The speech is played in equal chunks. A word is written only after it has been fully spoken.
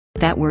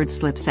That word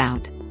slips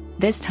out.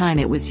 This time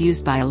it was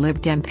used by a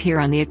Lib Dem peer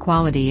on the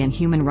Equality and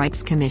Human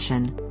Rights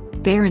Commission.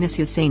 Baroness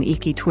Hussein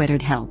Iki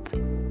twittered help.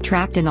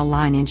 Trapped in a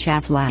line in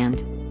Chav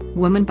land.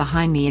 Woman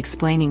behind me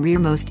explaining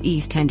rearmost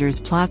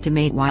EastEnders plot to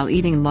mate while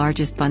eating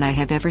largest bun I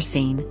have ever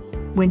seen.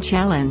 When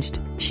challenged,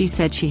 she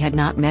said she had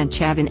not meant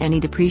Chav in any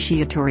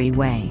depreciatory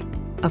way.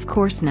 Of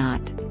course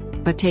not.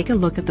 But take a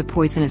look at the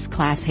poisonous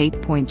class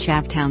hate point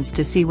Chav towns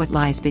to see what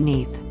lies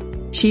beneath.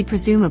 She'd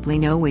presumably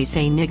noway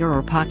say nigger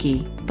or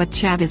Paki, but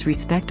Chav is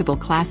respectable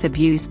class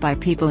abuse by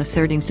people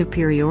asserting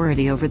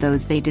superiority over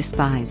those they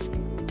despise.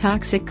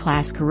 Toxic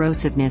class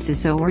corrosiveness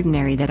is so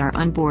ordinary that our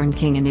unborn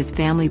king and his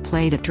family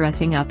played at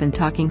dressing up and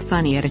talking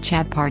funny at a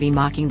Chav party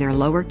mocking their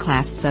lower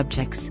class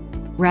subjects.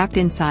 Wrapped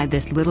inside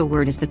this little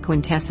word is the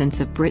quintessence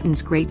of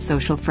Britain's great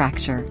social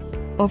fracture.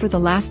 Over the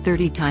last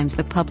 30 times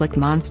the public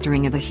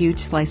monstering of a huge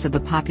slice of the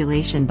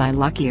population by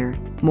luckier,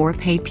 more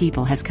paid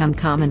people has come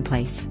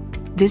commonplace.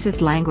 This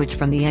is language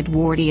from the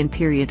Edwardian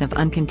period of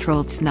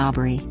uncontrolled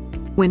snobbery.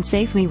 When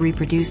safely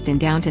reproduced in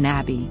Downton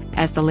Abbey,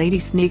 as the lady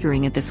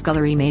sniggering at the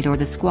scullery maid or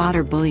the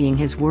squatter bullying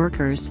his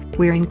workers,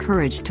 we're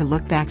encouraged to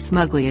look back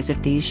smugly as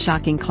if these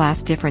shocking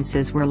class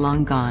differences were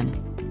long gone.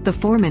 The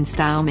form and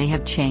style may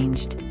have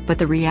changed, but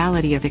the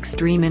reality of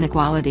extreme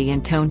inequality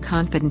and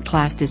tone-confident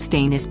class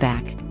disdain is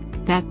back.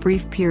 That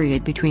brief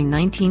period between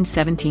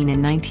 1917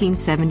 and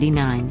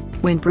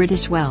 1979, when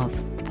British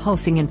wealth,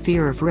 pulsing in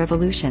fear of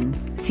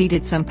revolution,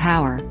 ceded some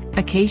power,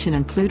 occasion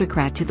and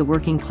plutocrat to the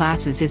working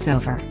classes is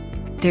over.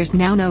 There's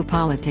now no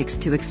politics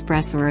to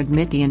express or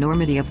admit the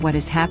enormity of what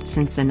has happened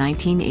since the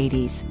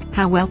 1980s,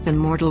 how wealth and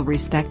mortal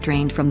respect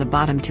drained from the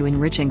bottom to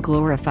enrich and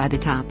glorify the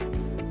top.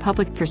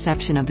 Public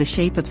perception of the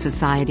shape of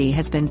society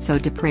has been so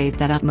depraved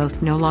that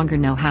utmost no longer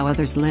know how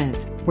others live,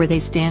 where they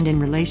stand in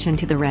relation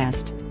to the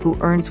rest, who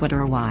earns what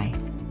or why.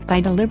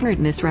 By deliberate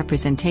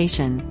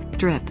misrepresentation,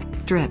 drip,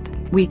 drip,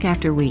 week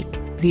after week,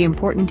 the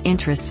important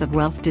interests of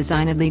wealth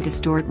designedly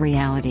distort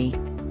reality.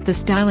 The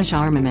stylish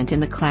armament in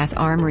the class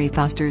armory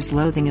fosters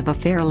loathing of a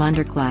feral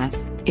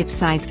underclass, its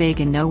size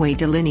vague and no way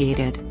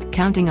delineated,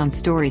 counting on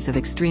stories of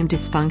extreme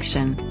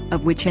dysfunction,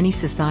 of which any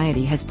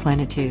society has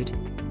plenitude.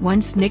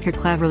 One snigger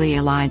cleverly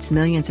elides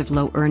millions of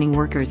low-earning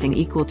workers in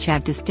equal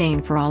Chav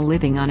disdain for all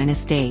living on an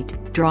estate,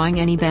 drawing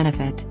any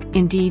benefit,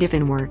 indeed if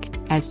in work,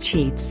 as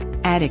cheats,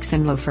 addicts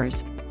and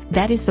loafers.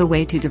 That is the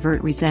way to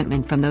divert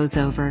resentment from those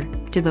over,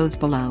 to those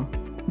below.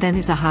 Then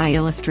is a high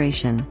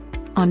illustration.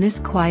 On this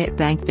quiet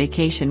bank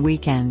vacation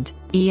weekend,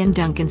 Ian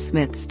Duncan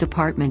Smith's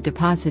department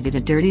deposited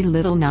a dirty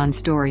little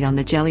non-story on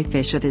the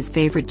jellyfish of his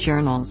favorite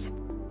journals.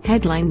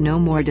 Headline: No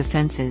more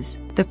defenses.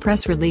 The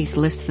press release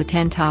lists the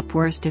 10 top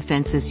worst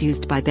defenses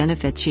used by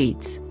benefit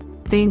cheats.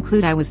 They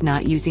include: I was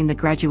not using the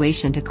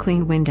graduation to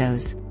clean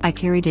windows, I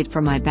carried it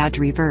for my badge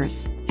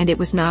reverse, and it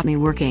was not me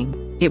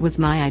working, it was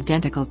my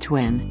identical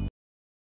twin.